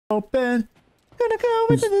open. Gonna go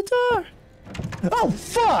into the door. Oh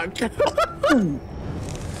fuck!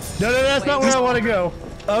 No, that's not where I want to go.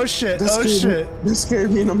 Oh shit! Oh shit! This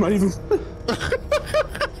scared me, and I'm not even.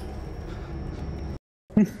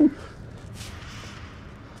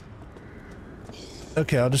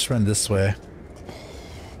 Okay, I'll just run this way.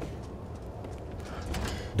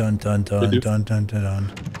 Dun dun dun dun dun dun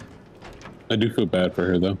dun. I do feel bad for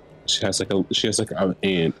her though. She has like an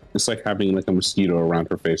ant. It's like having like a mosquito around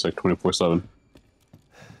her face like 24/7.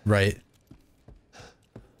 Right.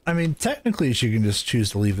 I mean, technically she can just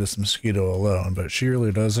choose to leave this mosquito alone, but she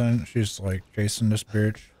really doesn't. She's like chasing this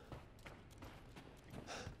bitch.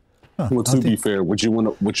 Huh, Well, to be fair, would you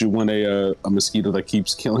want a mosquito that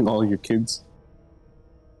keeps killing all your kids?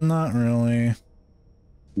 Not really.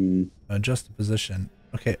 Adjust the position.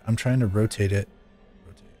 Okay, I'm trying to rotate it.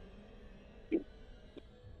 Rotate.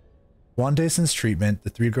 One day since treatment, the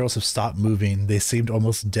three girls have stopped moving. They seemed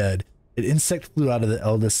almost dead. An insect flew out of the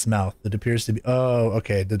eldest's mouth. It appears to be... Oh,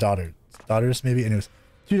 okay, the daughters maybe? Anyways,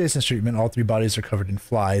 2 days since treatment, all three bodies are covered in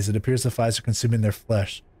flies. It appears the flies are consuming their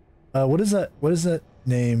flesh. What is that? What is that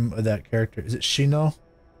name of that character? Is it Shino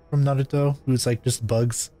from Naruto? Who's like just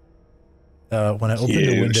bugs? When I opened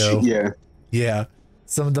the window... Yeah.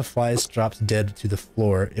 Some of the flies dropped dead to the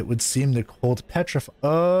floor. It would seem the cold petrify...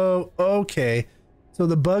 Oh, okay. So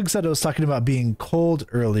the bugs that I was talking about being cold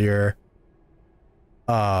earlier...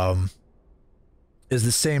 is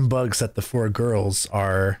the same bugs that the four girls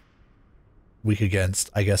are weak against.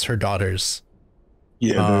 I guess her daughters.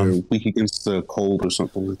 Yeah, they're weak against the cold or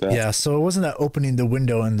something like that. Yeah, so it wasn't that opening the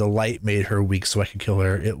window and the light made her weak so I could kill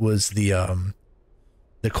her. It was the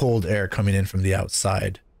cold air coming in from the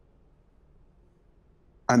outside.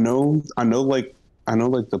 I know like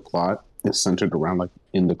the plot is centered around like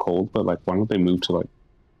in the cold, but like why don't they move to like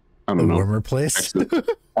I don't know, warmer place?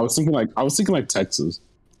 I was thinking like Texas.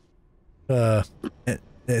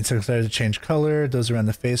 It's started to change color. Those around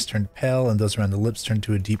the face turned pale, and those around the lips turned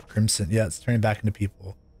to a deep crimson. Yeah, it's turning back into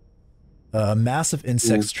people. Massive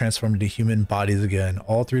insects transformed into human bodies again.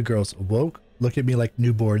 All three girls awoke. Look at me like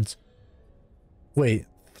newborns. Wait,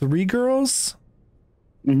 3 girls?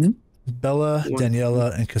 Mm-hmm. Bella,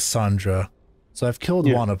 Daniela, and Cassandra. So I've killed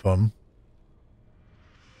one of them.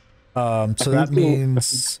 So that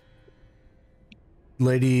means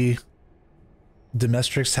Lady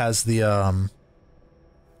Demestrix has the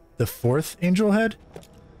 4th angel head?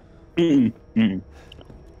 Hey.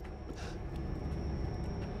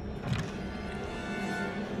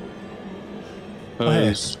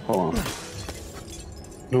 Hold on.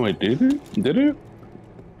 No, I didn't? Did it?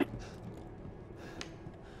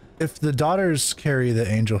 If the daughters carry the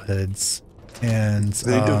angel heads and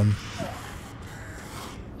they do. Oh,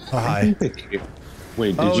 hi.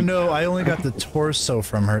 Wait, oh no, I only got the torso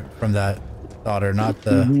from that daughter, not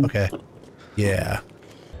the okay. Yeah.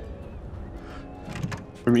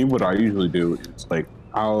 For me, what I usually do is like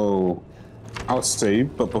I'll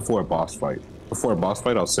save, but before a boss fight. Before a boss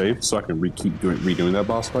fight, I'll save so I can keep redoing that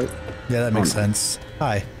boss fight. Yeah, that makes sense.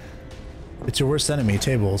 Hi. It's your worst enemy,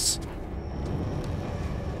 tables.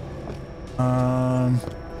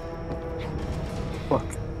 Fuck.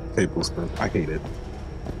 Tables, bro. I hate it.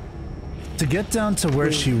 To get down to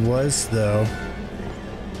where she was, though.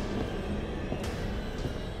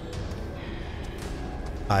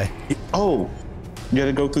 Hi. Oh, you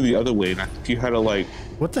gotta go through the other way, and if you had to like.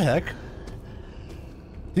 What the heck? Do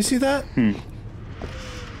you see that?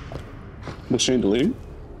 The chandelier?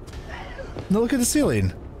 No, look at the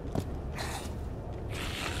ceiling.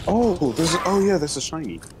 Oh, there's a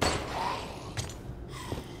shiny.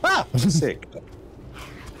 Ah! Sick.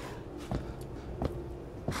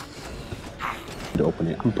 To open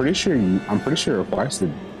it, I'm pretty sure it requires the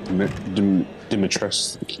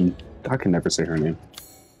Demetress key. I can never say her name.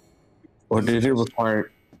 Or did it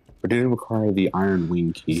require the Iron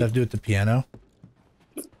Wing key? Does that have to do with the piano?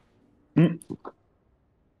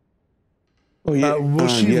 Oh yeah. Will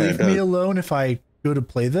she leave me alone if I go to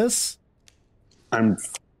play this? I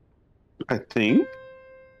think.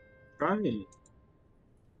 Right.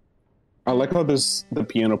 I like how the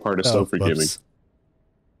piano part is so forgiving. Whoops.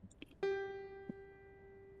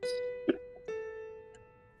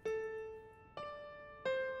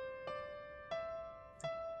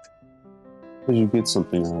 You get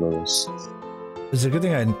something out of this. It's a good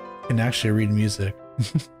thing I can actually read music.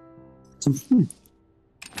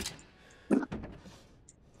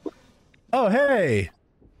 Oh, hey!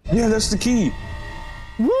 Yeah, that's the key.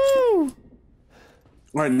 Woo! All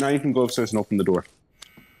right, now you can go upstairs and open the door.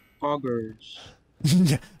 Poggers.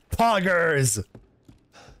 Poggers!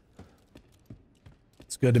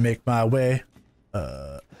 It's good to make my way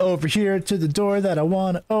Over here to the door that I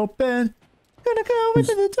want to open. Gonna go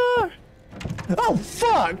into the door. Oh,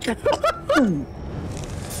 fuck!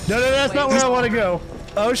 No, that's not where I want to go.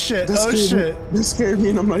 Oh, shit. Oh, shit. This scared me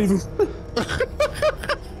and I'm not even...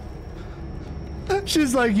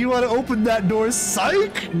 She's like, you want to open that door,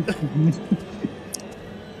 psych?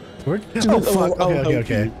 Oh, fuck.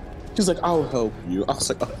 Okay. She's like, I'll help you. I was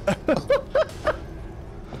like,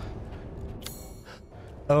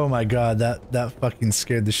 oh my god, that fucking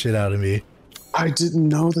scared the shit out of me. I didn't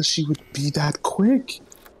know that she would be that quick.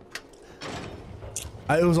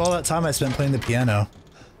 It was all that time I spent playing the piano.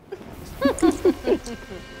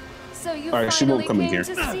 So you she won't finally come in came here.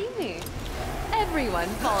 to see me. Everyone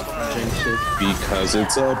falls for me. Because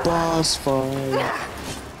it's a boss fight.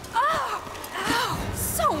 Ow!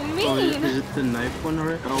 So mean! Oh, is it the knife one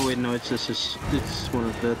already? Oh wait, no, it's just it's one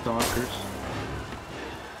of the dockers.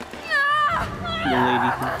 The lady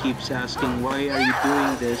who keeps asking, why are you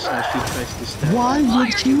doing this as she tries to stab Why are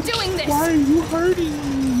you doing this? Why are you hurting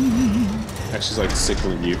me? And she's like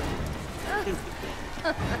sickling you.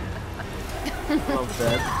 Love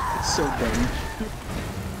that. It's so dumb.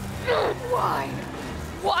 Why?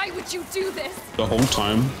 Why would you do this? The whole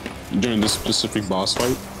time, during this specific boss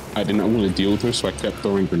fight, I did not want to deal with her, so I kept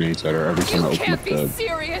throwing grenades at her every time I You opened can't up be the...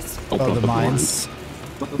 serious! Oh, the mines.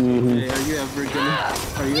 Okay, are you ever gonna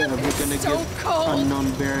so give cold.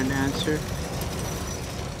 unknown bear an answer?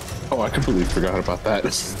 Oh, I completely forgot about that.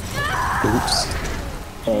 Oops.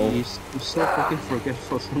 Oh. Jeez, I'm so fucking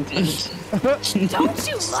forgetful sometimes. Don't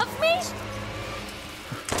you love me?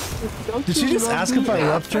 Did she just ask if I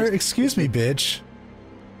loved her? Excuse me, bitch.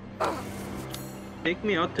 Take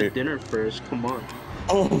me out to dinner first, come on.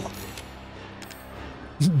 Oh.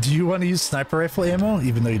 Do you want to use sniper rifle ammo,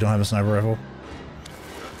 even though you don't have a sniper rifle?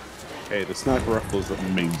 Hey, the sniper rifle is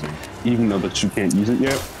amazing. Even though that you can't use it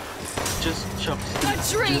yet. Just chucks A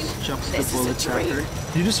dream. the bullets at her.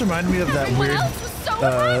 You just reminded me of that Everyone weird, else was so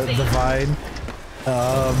worthy. the Vine.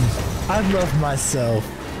 I love myself.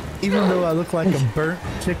 Even though I look like a burnt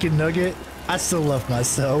chicken nugget, I still love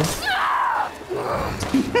myself.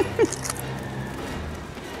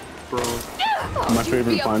 Bro. My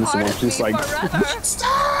favorite Vine is the one she's like,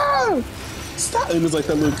 stop! Stop! And it's like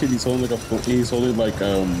that little kid, he's holding like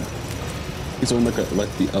a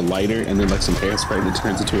lighter and then like some hairspray that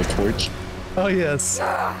turns into a torch. Oh yes.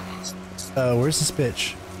 Where's this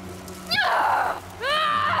bitch?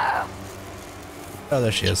 Oh, there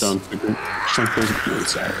she is. I don't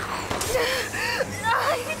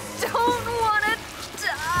want to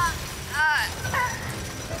die.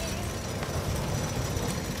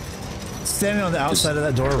 Standing on the outside of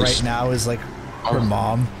that door right now is like her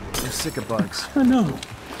mom. I'm sick of bugs. I know.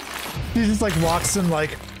 She just like walks in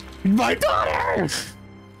like, my daughter!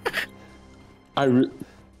 I really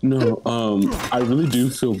do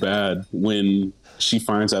feel bad when she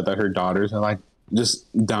finds out that her daughters are like just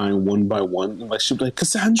dying one by one. And like she'll be like,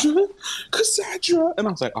 Cassandra, and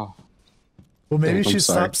I was like, oh. Well, maybe I'm she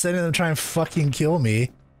sorry. stopped sending them trying to fucking kill me.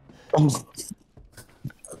 Oh.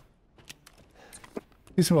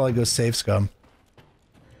 At least while I go save scum.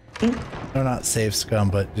 No, not save scum,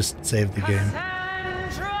 but just save the game.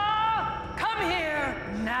 Cassandra, come here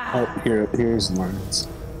now. Oh, here's Lawrence.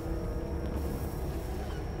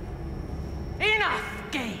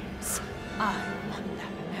 Enough games. I want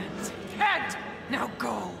that man's head. Now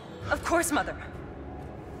go. Of course, Mother.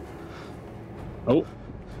 Oh.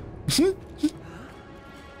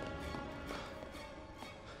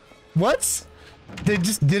 What? They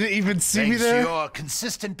just didn't even see me Thanks to there? your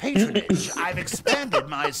consistent patronage, I've expanded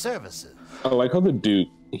my services. I like how the dude,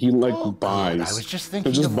 he like Oh, good. buys. I was just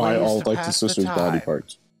thinking He'll just of buy ways all to like the pass the sister's body time.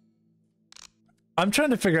 parts. I'm trying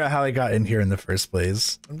to figure out how I got in here in the first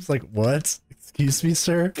place. I'm just like, what? Excuse me,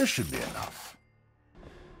 sir? This should be enough.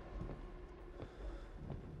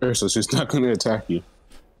 So she's not gonna attack you.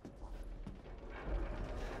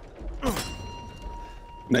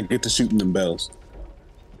 Not get to shooting them bells.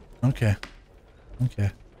 Okay.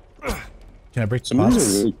 Okay. Can I break the Some of these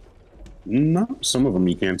box? are really... No, some of them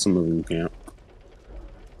you can, some of them you can't.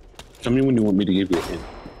 Tell me when you want me to give you a hint.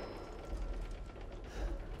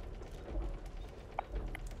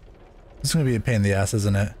 This is gonna be a pain in the ass,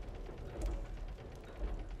 isn't it?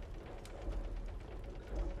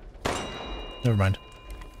 Never mind.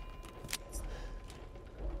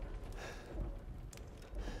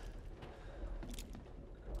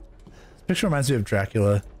 This picture reminds me of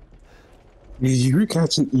Dracula. You were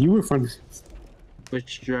funny.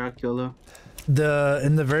 Which Dracula?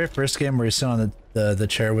 In the very first game where you sit on the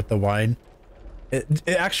chair with the wine, it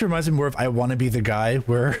actually reminds me more of I Want to Be the Guy,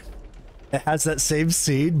 where it has that same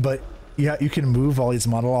scene, but Yeah, you can move while he's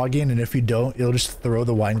monologuing, and if you don't, it'll just throw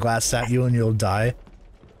the wine glass at you and you'll die.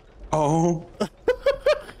 Oh.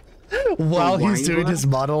 While he's doing his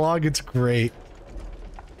monologue, it's great.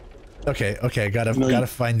 Okay, gotta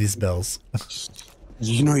find these bells.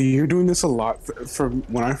 You know, you're doing this a lot. From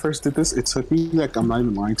when I first did this, it took me, like, I'm not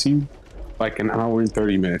even lying to you, like an hour and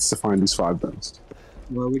 30 minutes to find these 5 bells.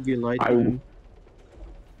 Why would you lie to him?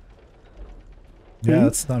 Yeah,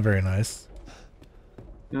 that's not very nice.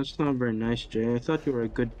 That's not very nice, Jay. I thought you were a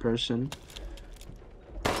good person.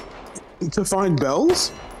 To find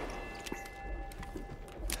bells?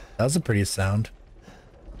 That was a pretty sound.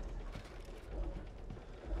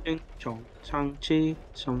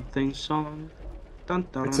 Something song. Dun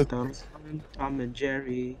dun dun dun. Tom and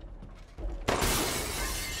Jerry.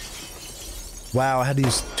 Wow, I had to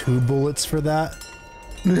use 2 bullets for that.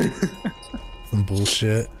 Some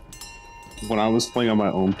bullshit. When I was playing on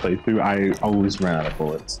my own playthrough, I always ran out of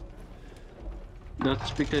bullets. That's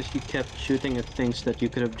because you kept shooting at things that you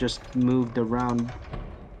could have just moved around.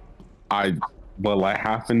 I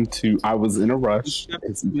happened to. I was in a rush.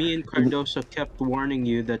 Me and Cardoso kept warning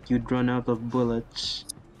you that you'd run out of bullets.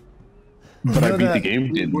 But I beat the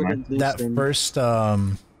game, didn't I? That first,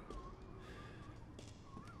 the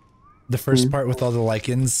first part with all the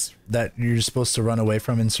lichens that you're supposed to run away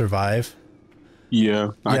from and survive. Yeah,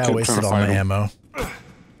 I wasted all my ammo.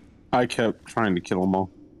 I kept trying to kill them all.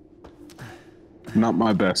 Not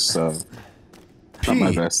my best, not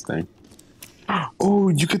my best thing. Oh,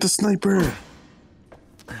 you get the sniper!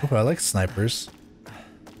 Oh, I like snipers.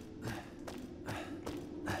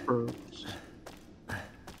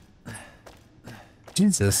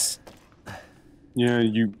 Jesus. Yeah,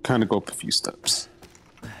 you kind of go up a few steps.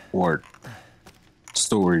 Or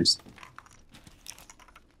stories.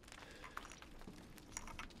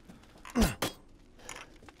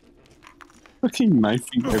 Fucking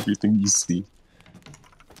knifing everything you see.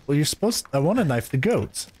 Well, you're supposed to, I want to knife the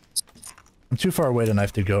goats. I'm too far away to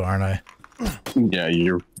knife the goat, aren't I? Yeah,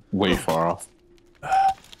 you're way far off.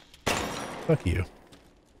 Fuck you.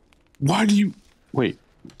 Why do you... Wait,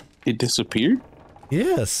 it disappeared?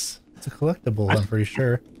 Yes. It's a collectible, I'm pretty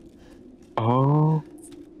sure. Oh.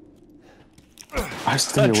 I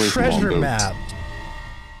stay away from all treasure goats. map.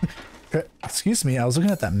 Excuse me, I was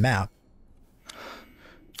looking at that map.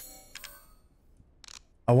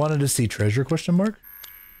 I wanted to see treasure, question mark?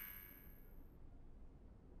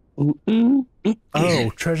 Oh,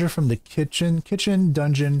 treasure from the kitchen. Kitchen,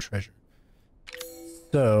 dungeon, treasure.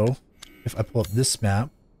 So, if I pull up this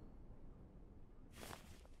map.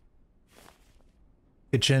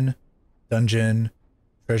 Kitchen, dungeon,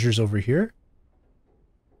 treasure's over here?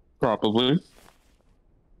 Probably.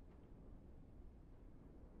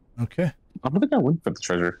 Okay. I don't think I went for the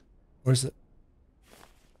treasure. Where's it?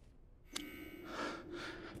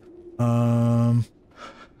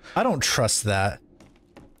 I don't trust that.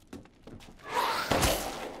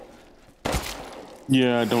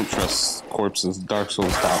 Yeah, I don't trust corpses. Dark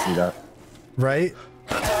Souls taught me that. Right?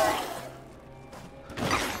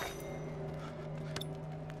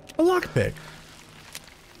 A lockpick.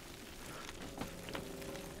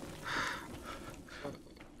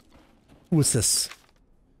 What's this?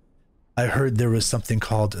 I heard there was something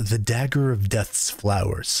called the Dagger of Death's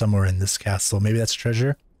Flower somewhere in this castle. Maybe that's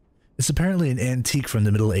treasure? It's apparently an antique from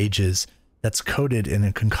the Middle Ages that's coated in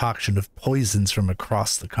a concoction of poisons from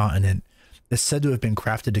across the continent. It's said to have been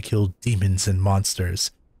crafted to kill demons and monsters.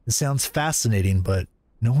 It sounds fascinating, but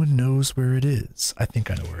no one knows where it is. I think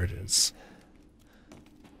I know where it is.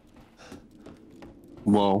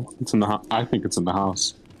 Well, it's in the I think it's in the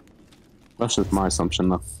house. That's just my assumption,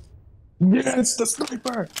 though. Yeah, it's the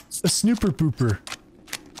sniper! A snooper pooper.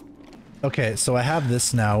 Okay, so I have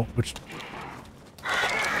this now, which...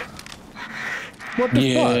 What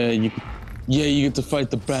the fuck? You get to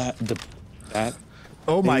fight the bat.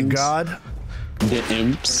 Oh my god. The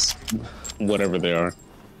imps. Whatever they are.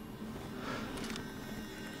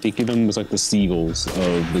 Think of them as like the seagulls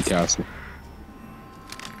of the castle.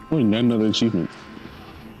 Oh, you got another achievement.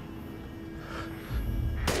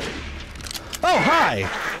 Oh, hi!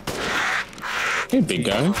 Hey, big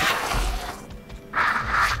guy.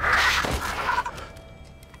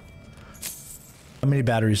 How many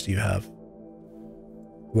batteries do you have?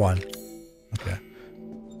 1. Okay.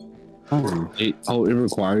 It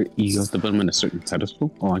required you have to put them in a certain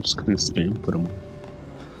pedestal. Oh, I just couldn't spam. Put them.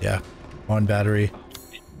 Yeah. 1 battery.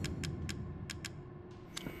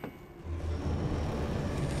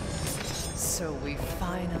 So we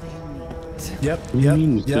finally meet. Yep.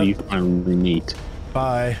 So you finally meet.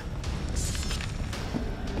 Bye.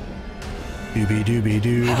 Doobie doobie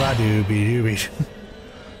doo ba doobie doobie.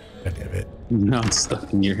 God damn it. Now it's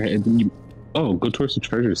stuck in your head. Oh, go towards the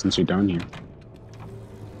treasure since you're down here.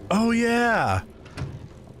 Oh yeah.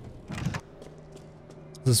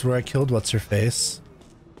 This is where I killed what's her face.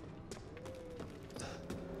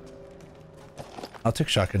 I'll take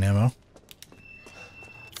shotgun ammo.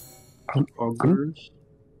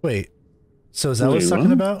 Wait. So is that what it's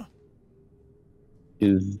talking about?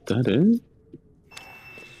 Is that it?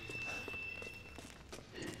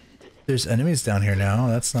 There's enemies down here now.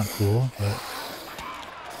 That's not cool, but...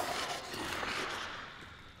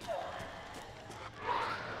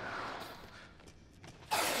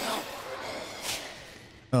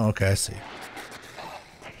 Oh, okay, I see.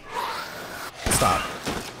 Stop.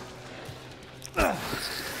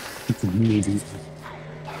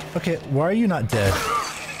 Okay, why are you not dead?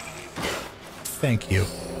 Thank you.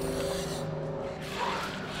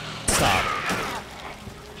 Stop.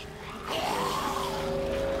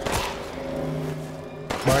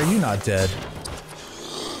 Why are you not dead?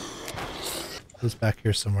 Who's back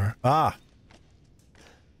here somewhere? Ah!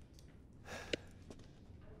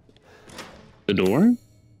 The door?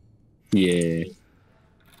 Yeah.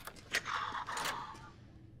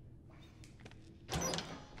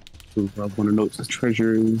 I want to know what the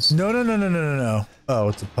treasure is. No. Oh,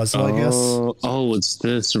 it's a puzzle, I guess. Oh, it's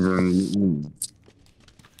this room.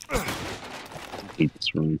 I hate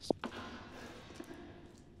this room.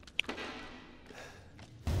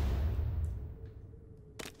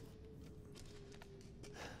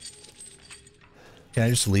 Can I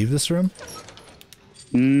just leave this room?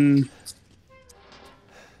 You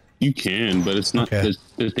can, but it's not. Okay.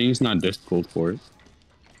 The thing's not difficult for it.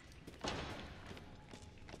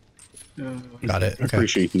 Got it. I'm Okay. pretty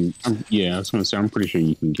sure you can. Yeah, I was gonna say I'm pretty sure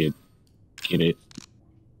you can get it.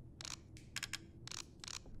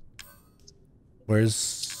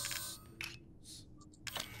 Where's...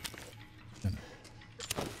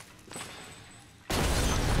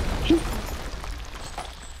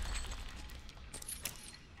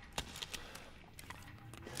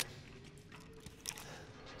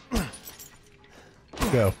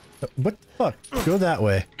 Go. What the fuck? Go that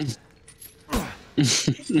way.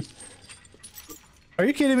 Are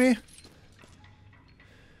you kidding me? I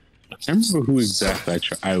can't remember who exactly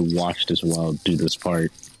I watched as well do this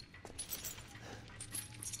part.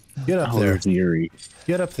 Get up there. Theory.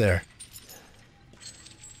 Get up there.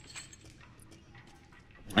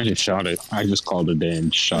 I just shot it. I just called it in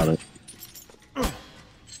and shot it.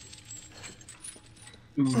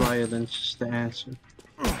 Violence is the answer.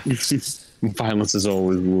 Violence is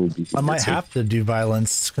always will be. I might have to do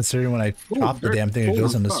violence, considering when I pop the damn thing, it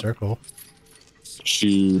goes in a circle.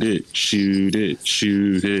 Shoot it, shoot it,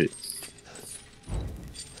 shoot it.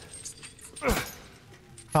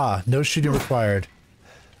 Ah, no shooting required.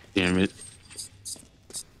 Damn it.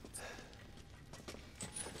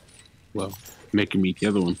 Well, making me the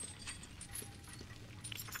other one.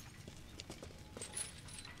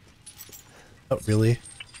 Oh, really?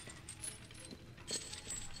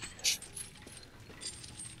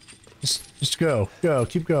 Just go,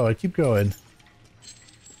 keep going, keep going.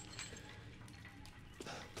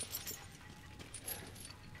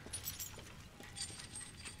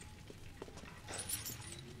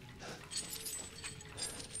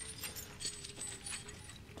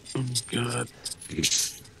 Oh my god.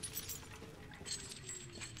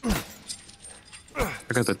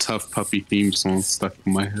 I got the Tough Puppy theme song stuck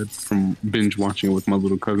in my head from binge watching it with my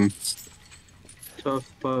little cousin.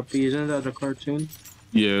 Tough Puppy, isn't that a cartoon?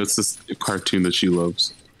 Yeah, it's just a cartoon that she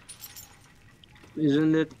loves.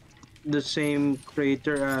 Isn't it the same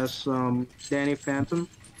creator as Danny Phantom?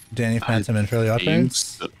 Danny Phantom and Fairly Odd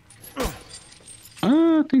Parents? So.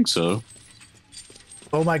 I think so.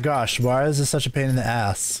 Oh my gosh, why is this such a pain in the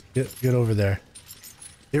ass? Get over there.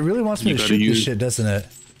 It really wants me to shoot this shit, doesn't it?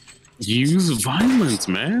 Use violence,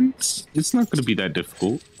 man. It's not going to be that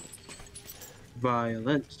difficult.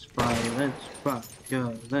 Violence, violence,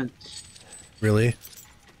 violence. Really?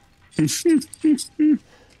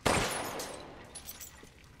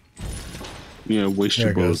 Yeah, waste There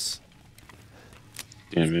your it bullets. goes.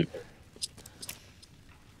 Damn it.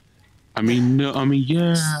 I mean, no, I mean,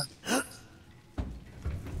 yeah.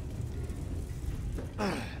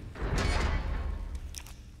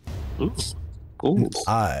 Ooh, gold.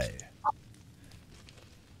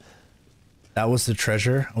 That was the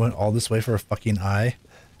treasure? I went all this way for a fucking eye?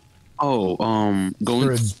 Oh, going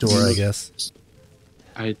for a door, I guess.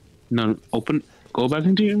 Go back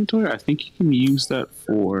into your inventory. I think you can use that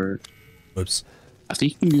for... Whoops. I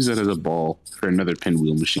think you can use that as a ball for another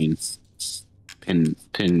pinwheel machine. Pin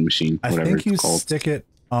machine, whatever I think you it's called. stick it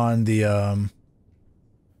on the,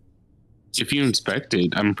 If you inspect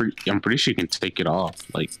it, I'm pretty sure you can take it off.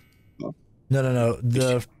 Like, No.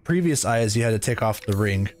 The previous eye is you had to take off the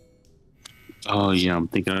ring. Oh yeah, I'm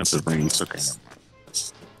thinking of the rings. Okay.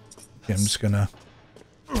 Okay, I'm just gonna...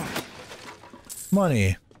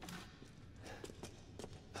 Money.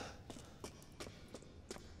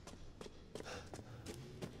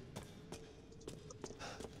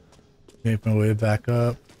 Make my way back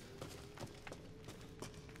up.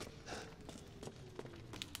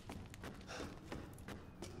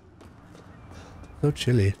 So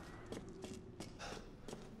chilly.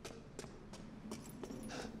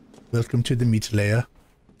 Welcome to the meat layer.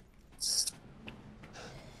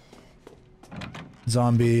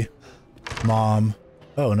 Zombie. Mom.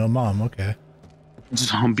 Oh, no mom. Okay.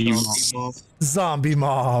 Zombie mom. Zombie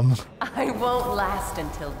mom. I won't last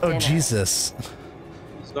until dinner. Oh, Jesus.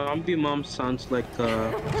 Zombie Mom sounds like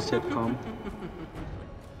a sitcom.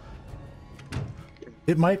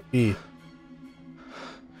 It might be.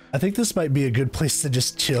 I think this might be a good place to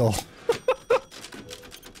just chill.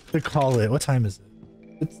 To call it. What time is it?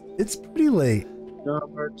 It's pretty late.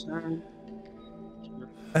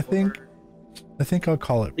 I think I'll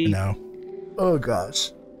call it for now. Oh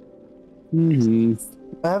gosh. I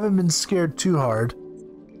haven't been scared too hard.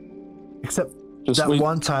 Except just that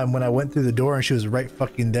one time when I went through the door and she was right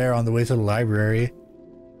fucking there on the way to the library.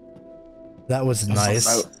 That was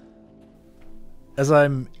nice. As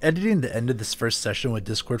I'm editing the end of this first session with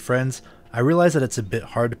Discord friends, I realize that it's a bit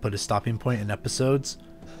hard to put a stopping point in episodes.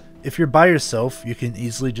 If you're by yourself, you can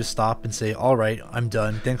easily just stop and say, alright, I'm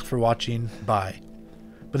done, thanks for watching, bye.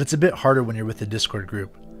 But it's a bit harder when you're with a Discord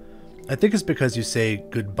group. I think it's because you say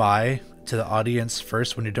goodbye to the audience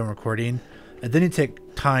first when you're done recording, and then you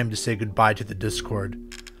take time to say goodbye to the Discord.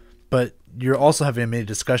 But you're also having a mini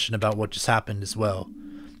discussion about what just happened as well.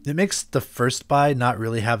 It makes the first bye not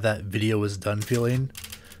really have that video was done feeling.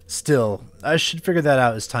 Still, I should figure that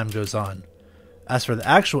out as time goes on. As for the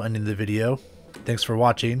actual ending of the video, thanks for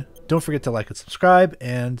watching. Don't forget to like and subscribe,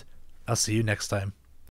 and I'll see you next time.